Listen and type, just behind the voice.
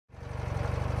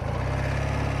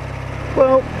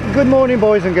Well, good morning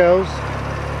boys and girls,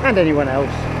 and anyone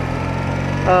else.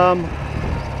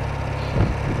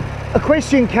 A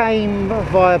question came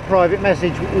via private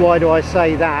message, why do I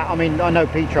say that? I mean, I know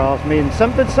Peter asked me,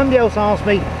 but somebody else asked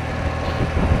me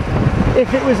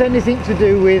if it was anything to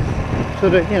do with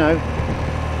sort of, you know,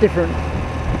 different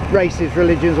races,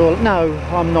 religions, or no,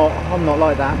 I'm not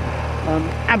like that.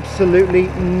 Absolutely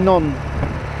none.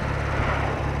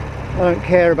 I don't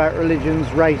care about religions,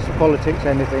 race, politics,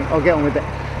 anything. I'll get on with it.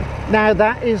 Now,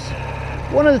 that is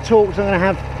one of the talks I'm going to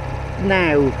have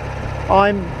now.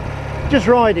 I'm just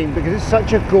riding because it's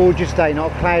such a gorgeous day,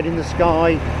 not a cloud in the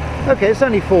sky. Okay, it's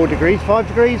only 4 degrees, 5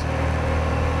 degrees.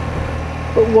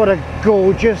 But what a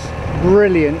gorgeous,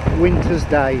 brilliant winter's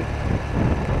day.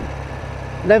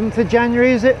 11th of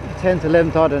January, is it? 10th,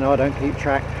 11th, I don't know, I don't keep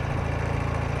track.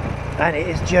 And it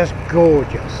is just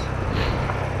gorgeous.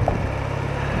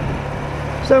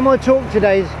 So my talk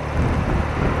today is,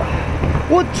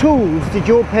 what tools did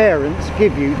your parents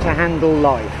give you to handle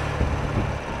life?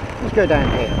 Let's go down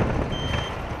here.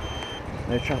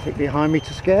 No traffic behind me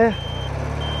to scare.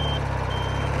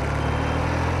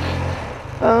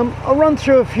 I'll run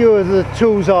through a few of the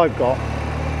tools I've got.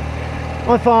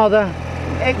 My father,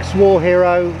 ex-war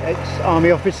hero,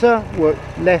 ex-army officer,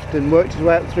 left and worked his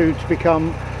way up through to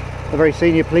become a very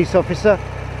senior police officer.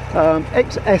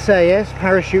 Ex-SAS,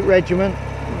 parachute regiment,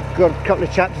 got a couple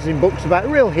of chapters in books about a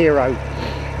real hero.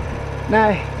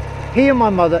 Now, he and my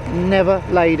mother never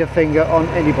laid a finger on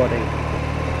anybody.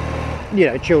 You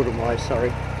know, children-wise,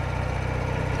 sorry.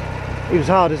 He was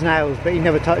hard as nails, but he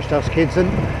never touched us kids, and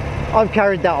I've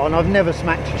carried that on. I've never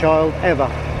smacked a child, ever.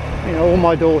 You know, all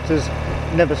my daughters,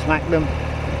 never smack them.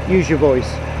 Use your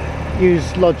voice,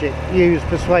 use logic, use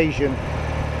persuasion,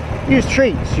 use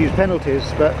treats, use penalties,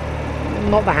 but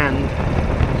not the hand.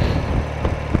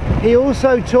 He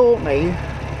also taught me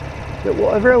that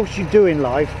whatever else you do in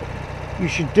life, you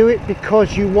should do it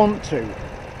because you want to.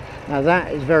 Now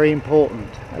that is very important.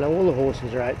 Hello, all the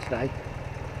horses are out today.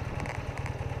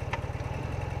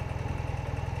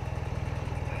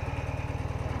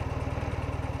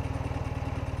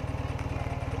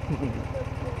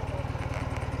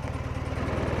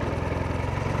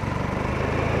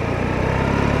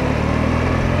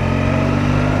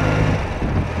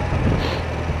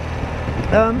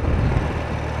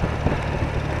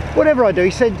 Whatever I do,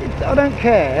 he said, I don't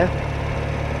care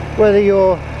whether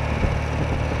you're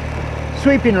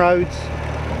sweeping roads,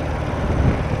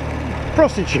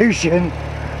 prostitution,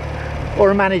 or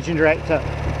a managing director.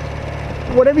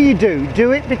 Whatever you do,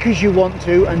 do it because you want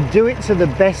to, and do it to the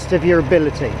best of your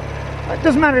ability. It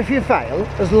doesn't matter if you fail,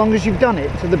 as long as you've done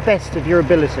it to the best of your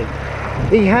ability.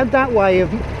 He had that way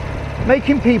of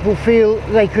making people feel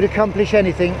they could accomplish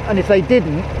anything, and if they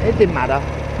didn't, it didn't matter.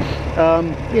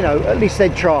 You know, at least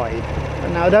they'd tried.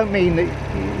 And now I don't mean that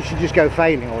you should just go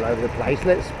failing all over the place.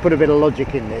 Let's put a bit of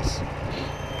logic in this.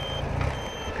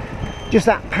 Just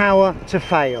that power to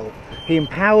fail. He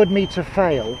empowered me to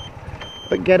fail,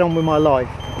 but get on with my life.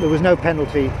 There was no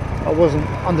penalty. I wasn't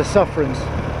under sufferance.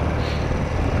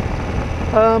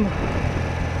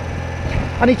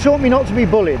 And he taught me not to be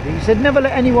bullied. He said, never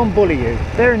let anyone bully you.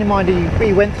 Bearing in mind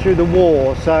he went through the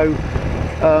war, so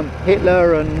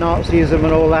Hitler and Nazism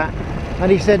and all that.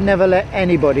 And he said, never let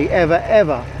anybody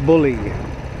ever bully you.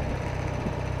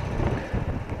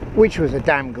 Which was a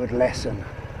damn good lesson.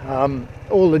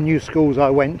 All the new schools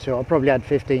I went to, I probably had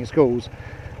 15 schools.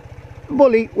 A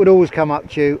bully would always come up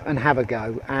to you and have a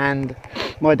go. And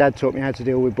my dad taught me how to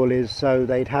deal with bullies, so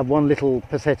they'd have one little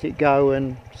pathetic go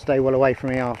and stay well away from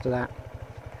me after that.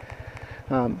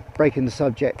 Breaking the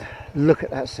subject, look at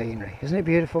that scenery, isn't it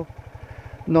beautiful?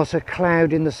 Not a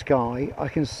cloud in the sky. I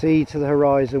can see to the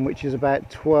horizon, which is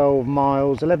about 12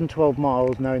 miles, 11-12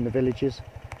 miles knowing the villages.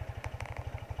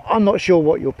 I'm not sure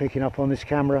what you're picking up on this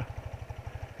camera.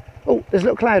 Oh, there's a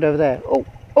little cloud over there.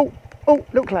 Oh,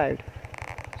 little cloud.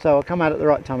 So I'll come out at the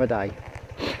right time of day.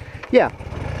 Yeah.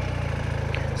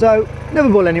 So never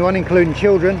bully anyone, including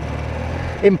children,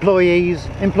 employees,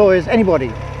 employers,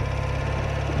 anybody.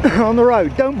 On the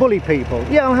road, don't bully people.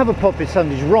 Yeah, I'll have a pop if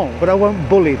somebody's wrong, but I won't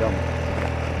bully them.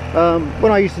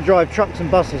 When I used to drive trucks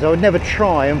and buses, I would never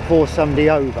try and force somebody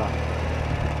over.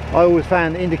 I always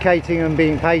found that indicating and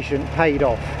being patient paid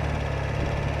off.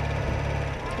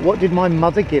 What did my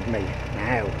mother give me?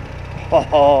 Now,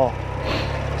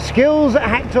 skills that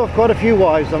hacked off quite a few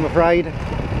wives, I'm afraid.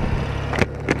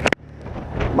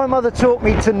 My mother taught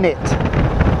me to knit.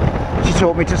 She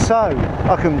taught me to sew.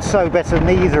 I can sew better than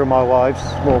either of my wives.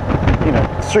 Well, you know,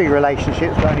 3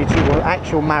 relationships, but only 2 were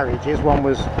actual marriages. One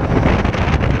was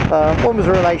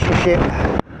a relationship,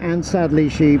 and sadly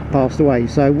she passed away,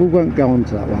 so we won't go on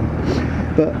to that one.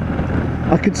 But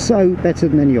I could sew better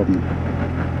than any of them.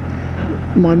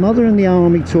 My mother in the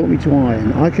army taught me to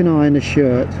iron. I can iron a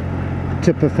shirt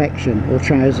to perfection, or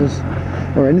trousers,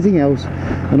 or anything else.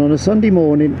 And on a Sunday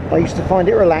morning, I used to find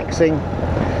it relaxing.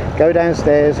 Go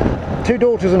downstairs, 2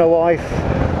 daughters and a wife.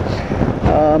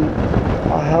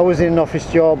 I was in an office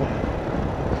job.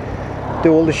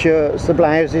 Do all the shirts, the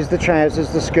blouses, the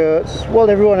trousers, the skirts, while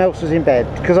everyone else was in bed,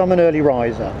 because I'm an early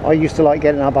riser. I used to like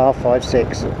getting up at 5:30,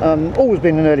 6. Always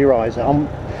been an early riser.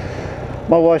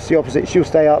 My wife's the opposite. She'll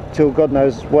stay up till God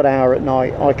knows what hour at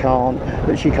night. I can't,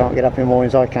 but she can't get up in the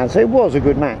mornings, I can. So it was a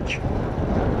good match.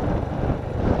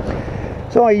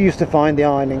 So I used to find the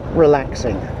ironing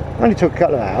relaxing. Only took a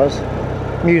couple of hours,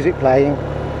 music playing,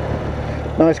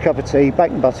 nice cup of tea,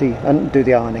 bacon butty, and do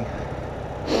the ironing.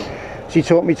 She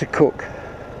taught me to cook.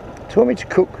 Taught me to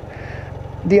cook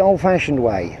the old-fashioned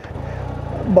way,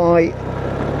 by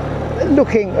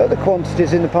looking at the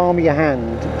quantities in the palm of your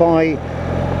hand, by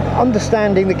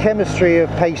understanding the chemistry of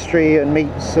pastry and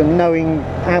meats, and knowing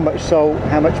how much salt,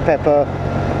 how much pepper,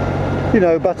 you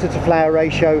know, butter to flour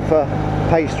ratio for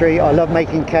pastry. I love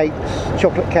making cakes,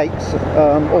 chocolate cakes.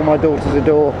 All my daughters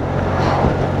adore.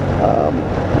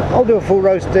 I'll do a full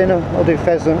roast dinner, I'll do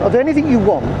pheasant, I'll do anything you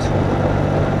want.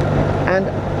 And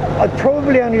I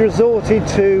probably only resorted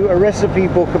to a recipe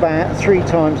book about 3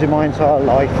 times in my entire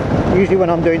life. Usually when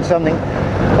I'm doing something.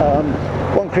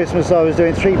 One Christmas I was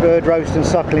doing 3 bird roast and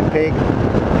suckling pig,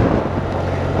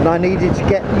 and I needed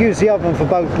to use the oven for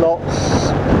both lots,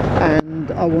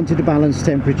 and I wanted to balance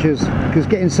temperatures, because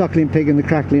getting suckling pig and the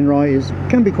crackling right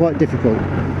can be quite difficult.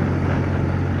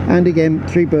 And again,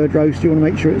 3 bird roast, you want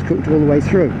to make sure it's cooked all the way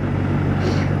through.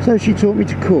 So she taught me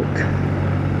to cook.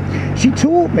 She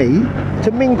taught me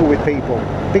to mingle with people,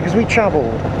 because we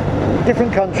travelled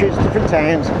different countries, different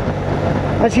towns,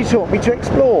 and she taught me to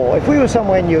explore. If we were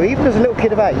somewhere new, even as a little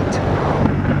kid of 8,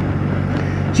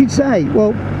 she'd say,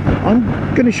 well, I'm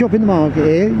going to shop in the market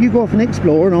here, you go off and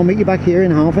explore, and I'll meet you back here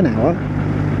in half an hour.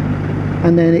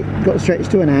 And then it got stretched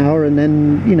to an hour, and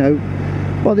then, you know,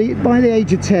 by the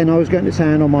age of 10 I was going to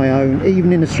town on my own,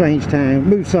 even in a strange town.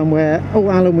 Move somewhere, oh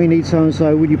Alan, we need so and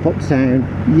so, will you pop to town?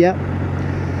 Yep.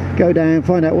 Go down,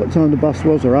 find out what time the bus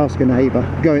was, or ask a neighbour,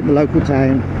 go into the local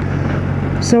town.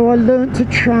 So I learnt to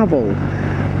travel.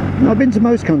 I've been to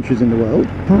most countries in the world,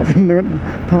 apart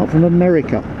from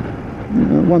America.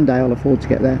 One day I'll afford to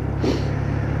get there.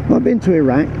 I've been to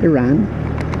Iraq, Iran,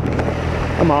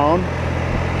 Oman,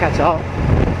 Qatar.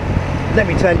 Let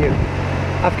me tell you,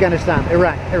 Afghanistan,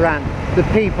 Iraq, Iran, the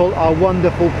people are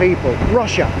wonderful people.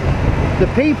 Russia, the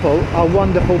people are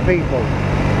wonderful people.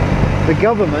 The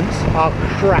governments are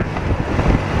crap.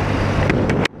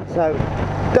 So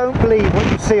don't believe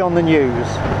what you see on the news.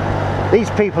 These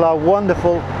people are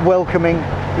wonderful, welcoming,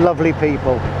 lovely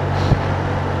people.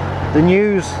 The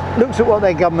news looks at what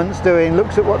their government's doing,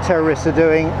 looks at what terrorists are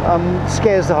doing,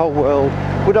 scares the whole world.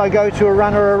 Would I go to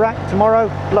Iran or Iraq tomorrow?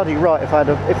 Bloody right, if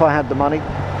I had the money.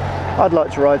 I'd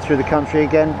like to ride through the country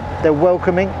again. They're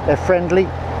welcoming, they're friendly,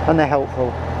 and they're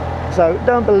helpful. So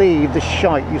don't believe the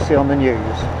shite you see on the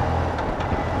news.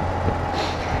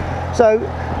 So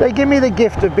they give me the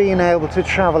gift of being able to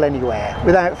travel anywhere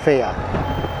without fear.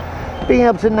 Being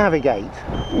able to navigate.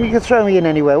 You could throw me in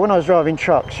anywhere. When I was driving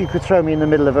trucks, you could throw me in the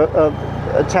middle of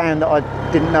a town that I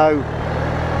didn't know,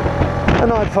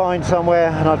 and I'd find somewhere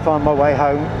and I'd find my way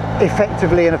home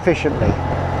effectively and efficiently.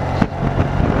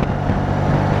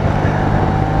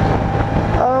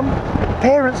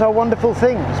 Parents are wonderful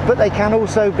things, but they can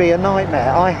also be a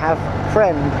nightmare. I have a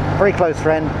friend, very close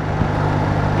friend,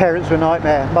 parents were a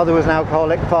nightmare. Mother was an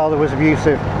alcoholic, father was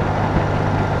abusive.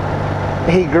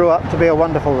 He grew up to be a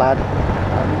wonderful lad,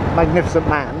 magnificent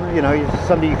man, you know,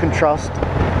 somebody you can trust,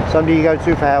 somebody you go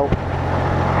to for help.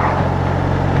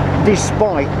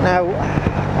 Despite, now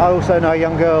I also know a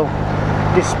young girl,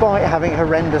 despite having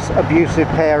horrendous abusive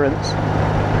parents,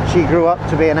 she grew up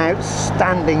to be an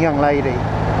outstanding young lady.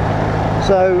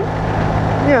 So,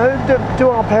 you know, do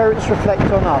our parents reflect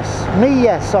on us? Me,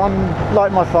 yes, I'm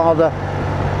like my father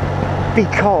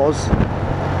because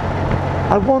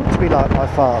I want to be like my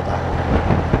father.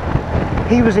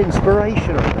 He was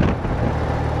inspirational.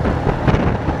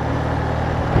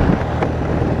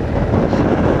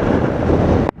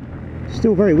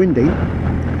 Still very windy.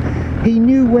 He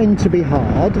knew when to be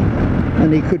hard,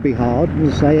 and he could be hard.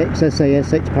 As I say,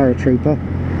 ex-SAS, ex-paratrooper.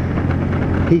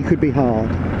 He could be hard.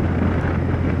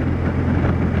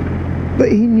 But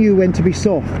he knew when to be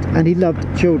soft, and he loved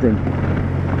children.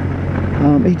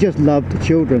 He just loved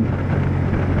children.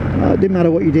 Didn't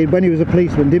matter what you did. When he was a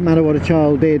policeman, didn't matter what a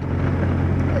child did.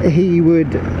 He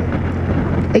would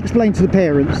explain to the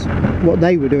parents what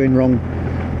they were doing wrong.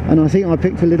 And I think I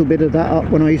picked a little bit of that up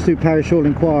when I used to do parish hall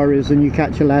inquiries, and you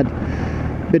catch a lad,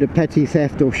 bit of petty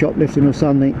theft or shoplifting or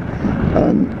something,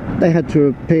 they had to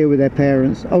appear with their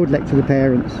parents. I would lecture the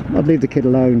parents. I'd leave the kid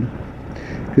alone,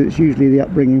 because it's usually the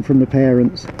upbringing from the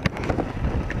parents.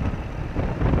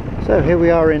 So here we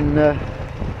are in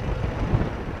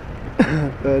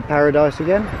bird paradise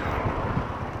again.